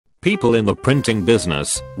People in the printing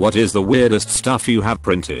business, what is the weirdest stuff you have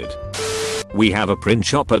printed? We have a print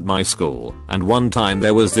shop at my school, and one time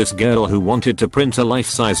there was this girl who wanted to print a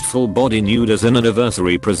life-sized full-body nude as an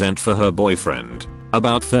anniversary present for her boyfriend.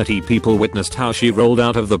 About 30 people witnessed how she rolled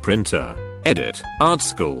out of the printer. Edit. Art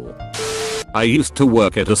school. I used to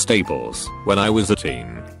work at a Staples when I was a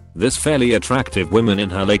teen. This fairly attractive woman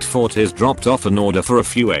in her late 40s dropped off an order for a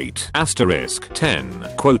few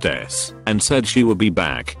 8*10 quotes and said she would be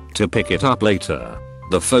back to pick it up later.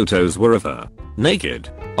 The photos were of her naked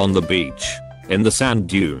on the beach, in the sand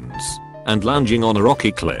dunes, and lounging on a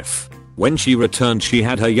rocky cliff. When she returned, she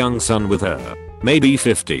had her young son with her, maybe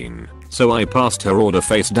 15, so I passed her order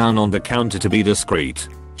face down on the counter to be discreet.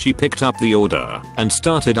 She picked up the order and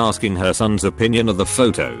started asking her son's opinion of the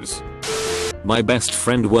photos. My best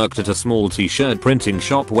friend worked at a small t-shirt printing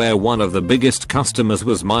shop where one of the biggest customers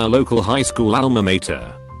was my local high school alma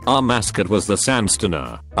mater. Our mascot was the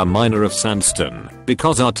Sandstoner, a miner of sandstone,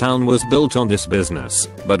 because our town was built on this business,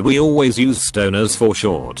 but we always used stoners for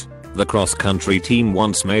short. The cross-country team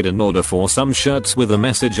once made an order for some shirts with a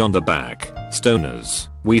message on the back, "Stoners,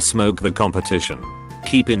 we smoke the competition."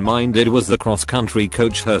 Keep in mind it was the cross-country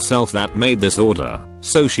coach herself that made this order,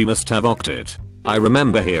 so she must have opted. I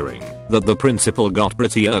remember hearing that the principal got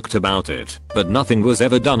pretty irked about it, but nothing was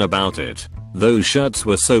ever done about it. Those shirts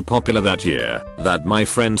were so popular that year that my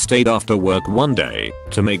friend stayed after work one day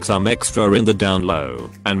to make some extra in the down low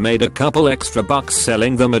and made a couple extra bucks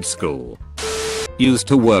selling them at school. Used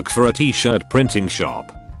to work for a t-shirt printing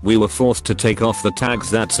shop. We were forced to take off the tags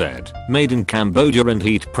that said "Made in Cambodia" and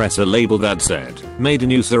heat press a label that said "Made in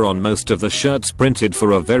USA" on most of the shirts printed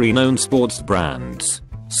for a very known sports brands.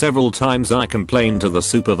 Several times I complained to the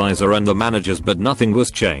supervisor and the managers, but nothing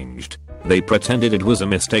was changed. They pretended it was a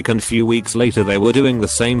mistake, and few weeks later they were doing the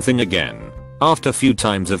same thing again. After few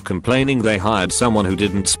times of complaining, they hired someone who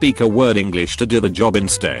didn't speak a word English to do the job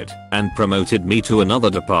instead and promoted me to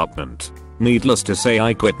another department. Needless to say,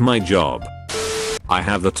 I quit my job. I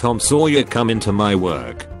have the Tom Sawyer come into my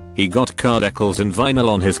work. He got car decals and vinyl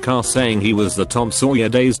on his car saying he was the Tom Sawyer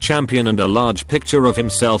Days champion and a large picture of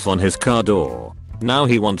himself on his car door. Now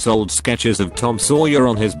he wants old sketches of Tom Sawyer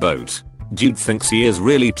on his boat. Dude thinks he is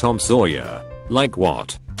really Tom Sawyer. Like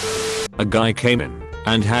what? A guy came in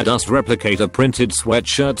and had us replicate a printed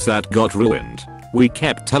sweatshirt that got ruined. We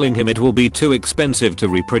kept telling him it will be too expensive to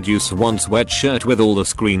reproduce one sweatshirt with all the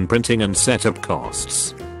screen printing and setup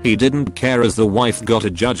costs. He didn't care, as the wife got a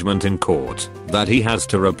judgment in court that he has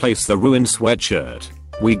to replace the ruined sweatshirt.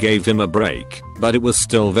 We gave him a break, but it was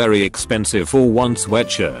still very expensive for one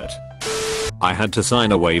sweatshirt. I had to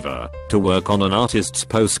sign a waiver to work on an artist's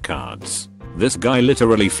postcards. This guy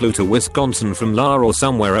literally flew to Wisconsin from La or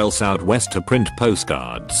somewhere else out west to print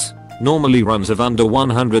postcards. Normally runs of under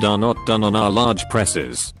 100 are not done on our large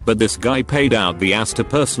presses, but this guy paid out the ass to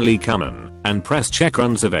personally come in and press check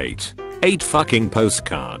runs of 8 fucking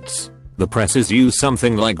postcards. The presses use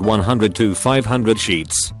something like 100 to 500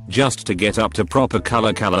 sheets just to get up to proper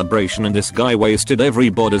color calibration, and this guy wasted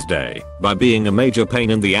everybody's day by being a major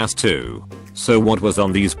pain in the ass too. So what was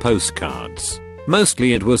on these postcards?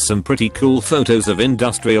 Mostly it was some pretty cool photos of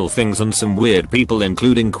industrial things and some weird people,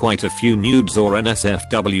 including quite a few nudes or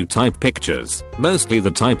NSFW type pictures, mostly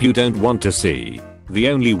the type you don't want to see. The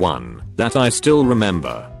only one that I still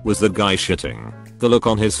remember was the guy shitting. The look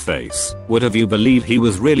on his face would have you believe he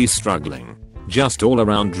was really struggling. Just all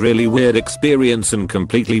around really weird experience and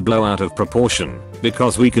completely blow out of proportion,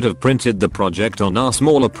 because we could have printed the project on our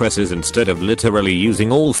smaller presses instead of literally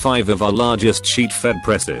using all 5 of our largest sheet-fed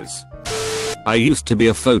presses. I used to be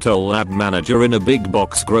a photo lab manager in a big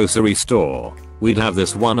box grocery store. We'd have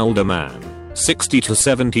this one older man, 60 to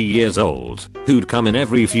 70 years old, who'd come in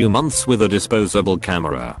every few months with a disposable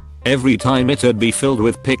camera. Every time it'd be filled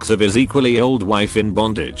with pics of his equally old wife in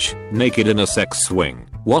bondage, naked in a sex swing,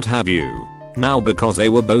 what have you. Now, because they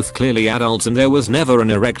were both clearly adults and there was never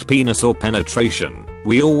an erect penis or penetration,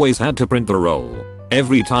 we always had to print the roll.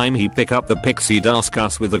 Every time he'd pick up the pics, he'd ask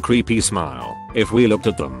us with a creepy smile if we looked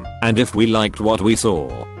at them and if we liked what we saw.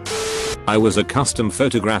 I was a custom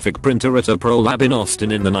photographic printer at a pro lab in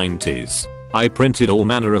Austin in the 90s. I printed all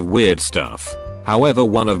manner of weird stuff. However,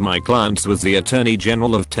 one of my clients was the Attorney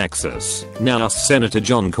General of Texas, now Senator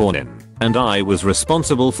John Cornyn, and I was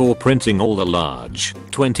responsible for printing all the large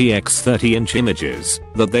 20x 30-inch images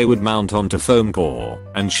that they would mount onto foam core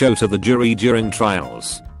and show to the jury during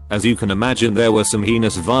trials. As you can imagine, there were some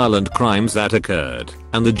heinous violent crimes that occurred,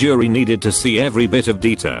 and the jury needed to see every bit of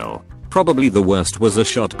detail. Probably the worst was a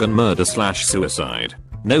shotgun murder/suicide.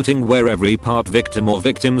 Noting where every part victim or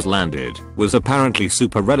victims landed was apparently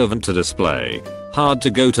super relevant to display. Hard to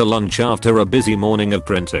go to lunch after a busy morning of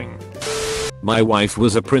printing. My wife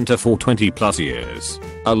was a printer for 20 plus years.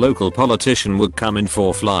 A local politician would come in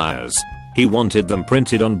for flyers. He wanted them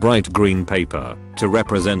printed on bright green paper to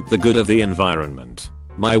represent the good of the environment.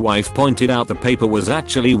 My wife pointed out the paper was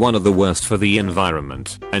actually one of the worst for the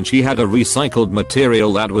environment, and she had a recycled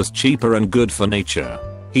material that was cheaper and good for nature.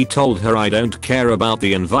 He told her, I don't care about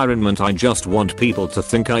the environment, I just want people to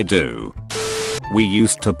think I do. We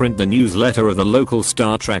used to print the newsletter of the local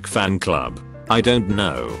Star Trek fan club. I don't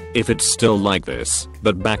know if it's still like this,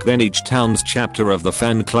 but back then each town's chapter of the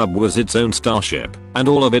fan club was its own starship, and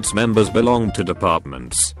all of its members belonged to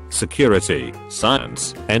departments, security,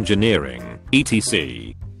 science, engineering,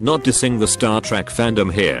 etc. Not dissing the Star Trek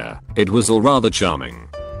fandom here, it was all rather charming,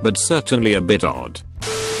 but certainly a bit odd.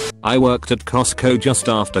 I worked at Costco just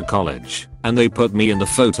after college, and they put me in the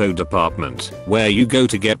photo department, where you go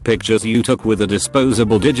to get pictures you took with a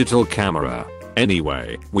disposable digital camera.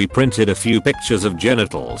 Anyway, we printed a few pictures of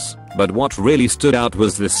genitals, but what really stood out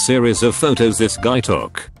was this series of photos this guy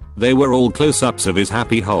took. They were all close-ups of his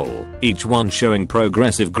happy hole, each one showing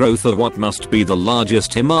progressive growth of what must be the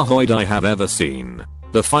largest hemorrhoid I have ever seen.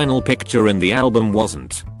 The final picture in the album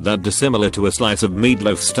wasn't that dissimilar to a slice of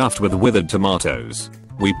meatloaf stuffed with withered tomatoes.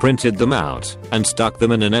 We printed them out and stuck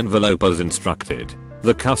them in an envelope as instructed.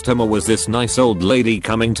 The customer was this nice old lady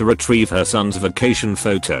coming to retrieve her son's vacation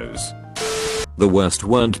photos. The worst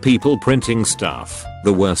weren't people printing stuff,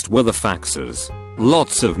 the worst were the faxes.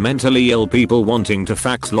 Lots of mentally ill people wanting to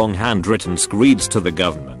fax long handwritten screeds to the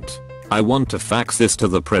government. I want to fax this to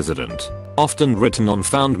the president. Often written on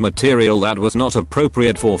found material that was not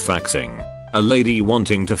appropriate for faxing. A lady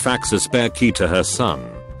wanting to fax a spare key to her son,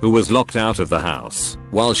 who was locked out of the house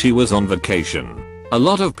while she was on vacation. A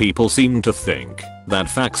lot of people seemed to think that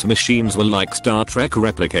fax machines were like Star Trek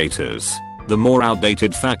replicators. The more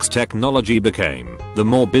outdated fax technology became, the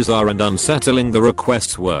more bizarre and unsettling the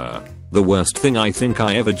requests were. The worst thing I think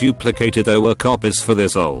I ever duplicated though were copies for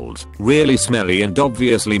this old, really smelly and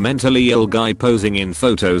obviously mentally ill guy posing in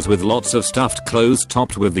photos with lots of stuffed clothes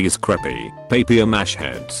topped with these creepy papier-mâché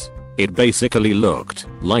heads. It basically looked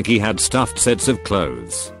like he had stuffed sets of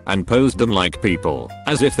clothes and posed them like people,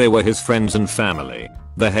 as if they were his friends and family.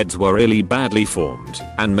 The heads were really badly formed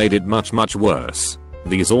and made it much worse.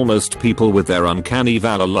 These almost people with their uncanny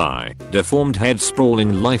valley, deformed heads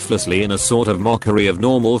sprawling lifelessly in a sort of mockery of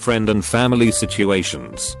normal friend and family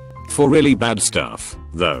situations. For really bad stuff,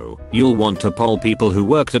 though, you'll want to poll people who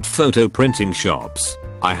worked at photo printing shops.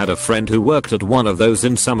 I had a friend who worked at one of those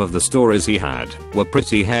and some of the stories he had were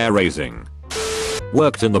pretty hair-raising.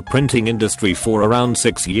 Worked in the printing industry for around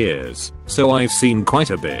 6 years, so I've seen quite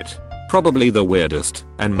a bit. Probably the weirdest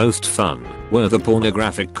and most fun were the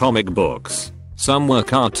pornographic comic books. Some were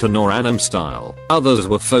cartoon or anime style, others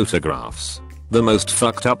were photographs. The most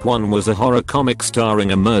fucked up one was a horror comic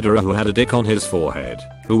starring a murderer who had a dick on his forehead,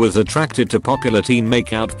 who was attracted to popular teen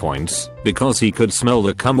makeout points because he could smell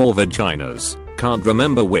the cum or vaginas, can't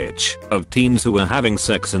remember which, of teens who were having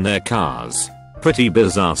sex in their cars. Pretty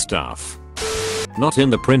bizarre stuff. Not in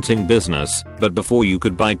the printing business, but before you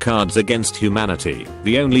could buy Cards Against Humanity,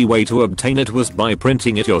 the only way to obtain it was by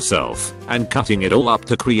printing it yourself and cutting it all up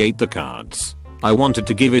to create the cards. I wanted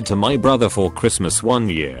to give it to my brother for Christmas one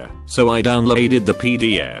year, so I downloaded the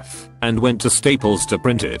PDF and went to Staples to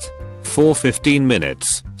print it. For 15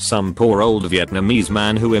 minutes, some poor old Vietnamese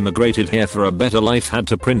man who immigrated here for a better life had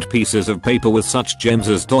to print pieces of paper with such gems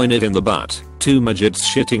as toilet in the butt, 2 midgets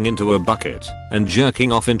shitting into a bucket, and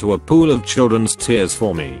jerking off into a pool of children's tears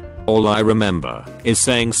for me. All I remember is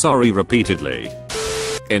saying sorry repeatedly.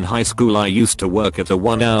 In high school I used to work at a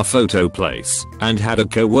 1-hour photo place and had a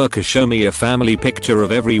co-worker show me a family picture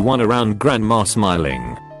of everyone around grandma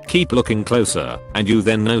smiling. Keep looking closer and you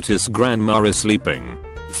then notice grandma is sleeping.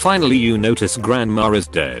 Finally you notice grandma is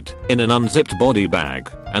dead in an unzipped body bag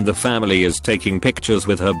and the family is taking pictures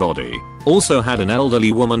with her body. Also had an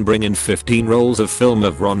elderly woman bring in 15 rolls of film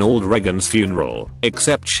of Ronald Reagan's funeral,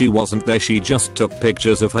 except she wasn't there, she just took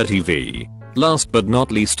pictures of her TV. Last but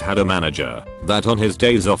not least had a manager that on his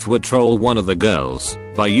days off would troll one of the girls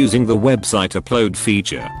by using the website upload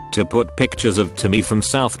feature to put pictures of Timmy from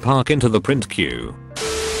South Park into the print queue.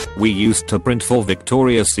 We used to print for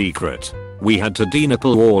Victoria's Secret. We had to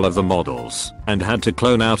denipple all of the models and had to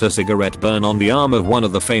clone out a cigarette burn on the arm of one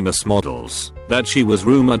of the famous models that she was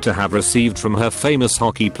rumored to have received from her famous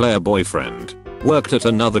hockey player boyfriend. Worked at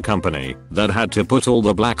another company that had to put all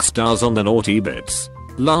the black stars on the naughty bits.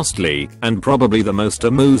 Lastly, and probably the most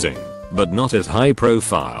amusing, but not as high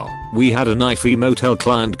profile, we had a knifey motel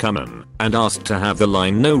client come in and asked to have the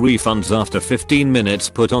line "no refunds after 15 minutes"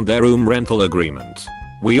 put on their room rental agreement.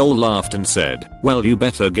 We all laughed and said, well, you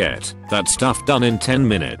better get that stuff done in 10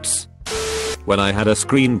 minutes. When I had a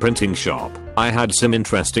screen printing shop, I had some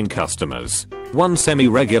interesting customers. One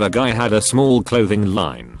semi-regular guy had a small clothing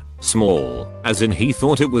line. Small, as in he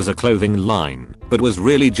thought it was a clothing line, but was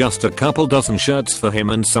really just a couple dozen shirts for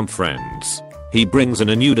him and some friends. He brings in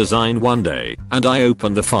a new design one day, and I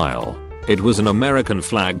open the file. It was an American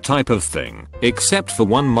flag type of thing, except for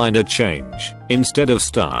one minor change. Instead of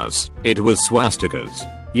stars, it was swastikas.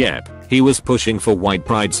 Yep, he was pushing for white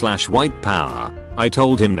pride/white power. I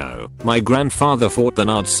told him no, my grandfather fought the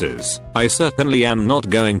Nazis. I certainly am not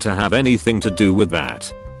going to have anything to do with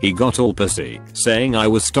that. He got all pissy, saying I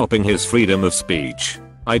was stopping his freedom of speech.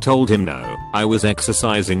 I told him no, I was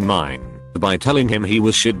exercising mine by telling him he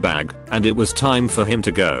was shitbag and it was time for him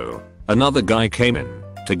to go. Another guy came in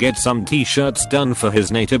to get some t-shirts done for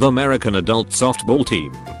his Native American adult softball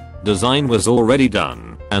team. Design was already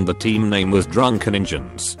done and the team name was Drunken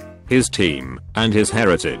Injuns. His team and his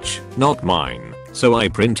heritage, not mine, so I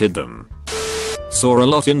printed them. Saw a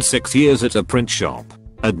lot in 6 years at a print shop.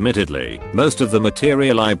 Admittedly, most of the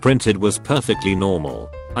material I printed was perfectly normal.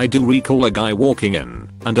 I do recall a guy walking in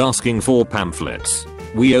and asking for pamphlets.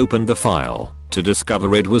 We opened the file to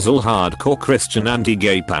discover it was all hardcore Christian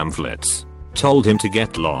anti-gay pamphlets. Told him to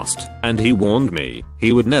get lost, and he warned me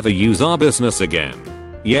he would never use our business again.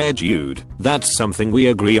 Yeah dude, that's something we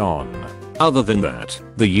agree on. Other than that,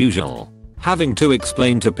 the usual. Having to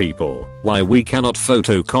explain to people why we cannot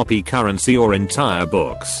photocopy currency or entire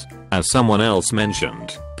books. As someone else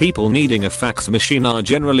mentioned, people needing a fax machine are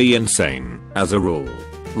generally insane, as a rule.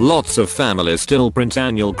 Lots of families still print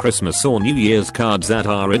annual Christmas or New Year's cards that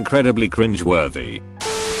are incredibly cringeworthy.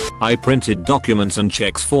 I printed documents and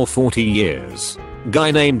checks for 40 years.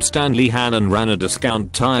 Guy named Stanley Hannon ran a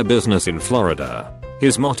discount tire business in Florida.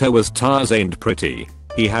 His motto was tires ain't pretty.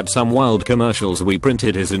 He had some wild commercials. We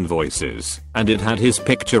printed his invoices, and it had his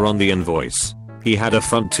picture on the invoice. He had a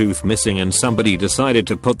front tooth missing and somebody decided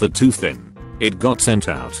to put the tooth in. It got sent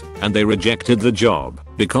out, and they rejected the job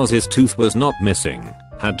because his tooth was not missing.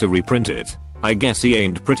 Had to reprint it. I guess he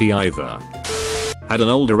ain't pretty either. Had an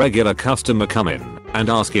older regular customer come in and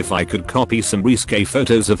ask if I could copy some risque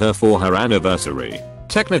photos of her for her anniversary.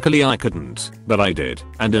 Technically I couldn't, but I did,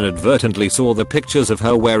 and inadvertently saw the pictures of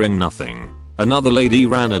her wearing nothing. Another lady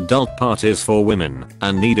ran adult parties for women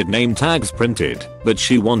and needed name tags printed, but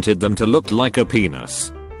she wanted them to look like a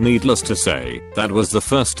penis. Needless to say, that was the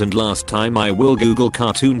first and last time I will Google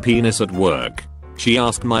cartoon penis at work. She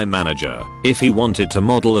asked my manager if he wanted to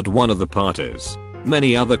model at one of the parties.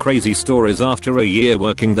 Many other crazy stories after a year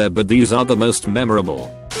working there, but these are the most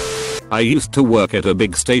memorable. I used to work at a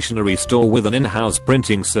big stationery store with an in-house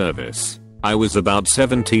printing service. I was about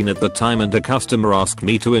 17 at the time and a customer asked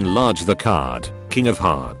me to enlarge the card, King of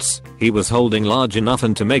Hearts. He was holding large enough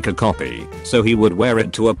and to make a copy, so he would wear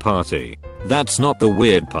it to a party. That's not the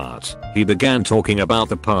weird part. He began talking about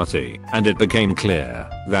the party, and it became clear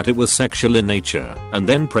that it was sexual in nature, and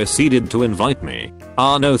then proceeded to invite me.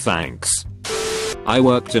 Ah no thanks. I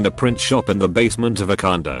worked in a print shop in the basement of a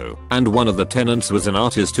condo, and one of the tenants was an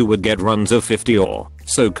artist who would get runs of 50 or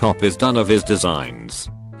so copies done of his designs.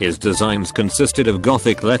 His designs consisted of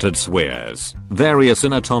gothic lettered swears, various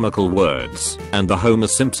anatomical words, and the Homer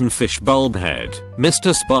Simpson fish bulb head,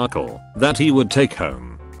 Mr. Sparkle, that he would take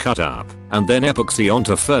home, cut up, and then epoxy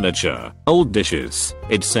onto furniture, old dishes,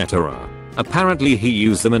 etc. Apparently he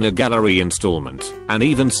used them in a gallery installment, and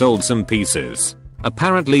even sold some pieces.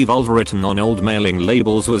 Apparently Vulva written on old mailing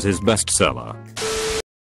labels was his bestseller.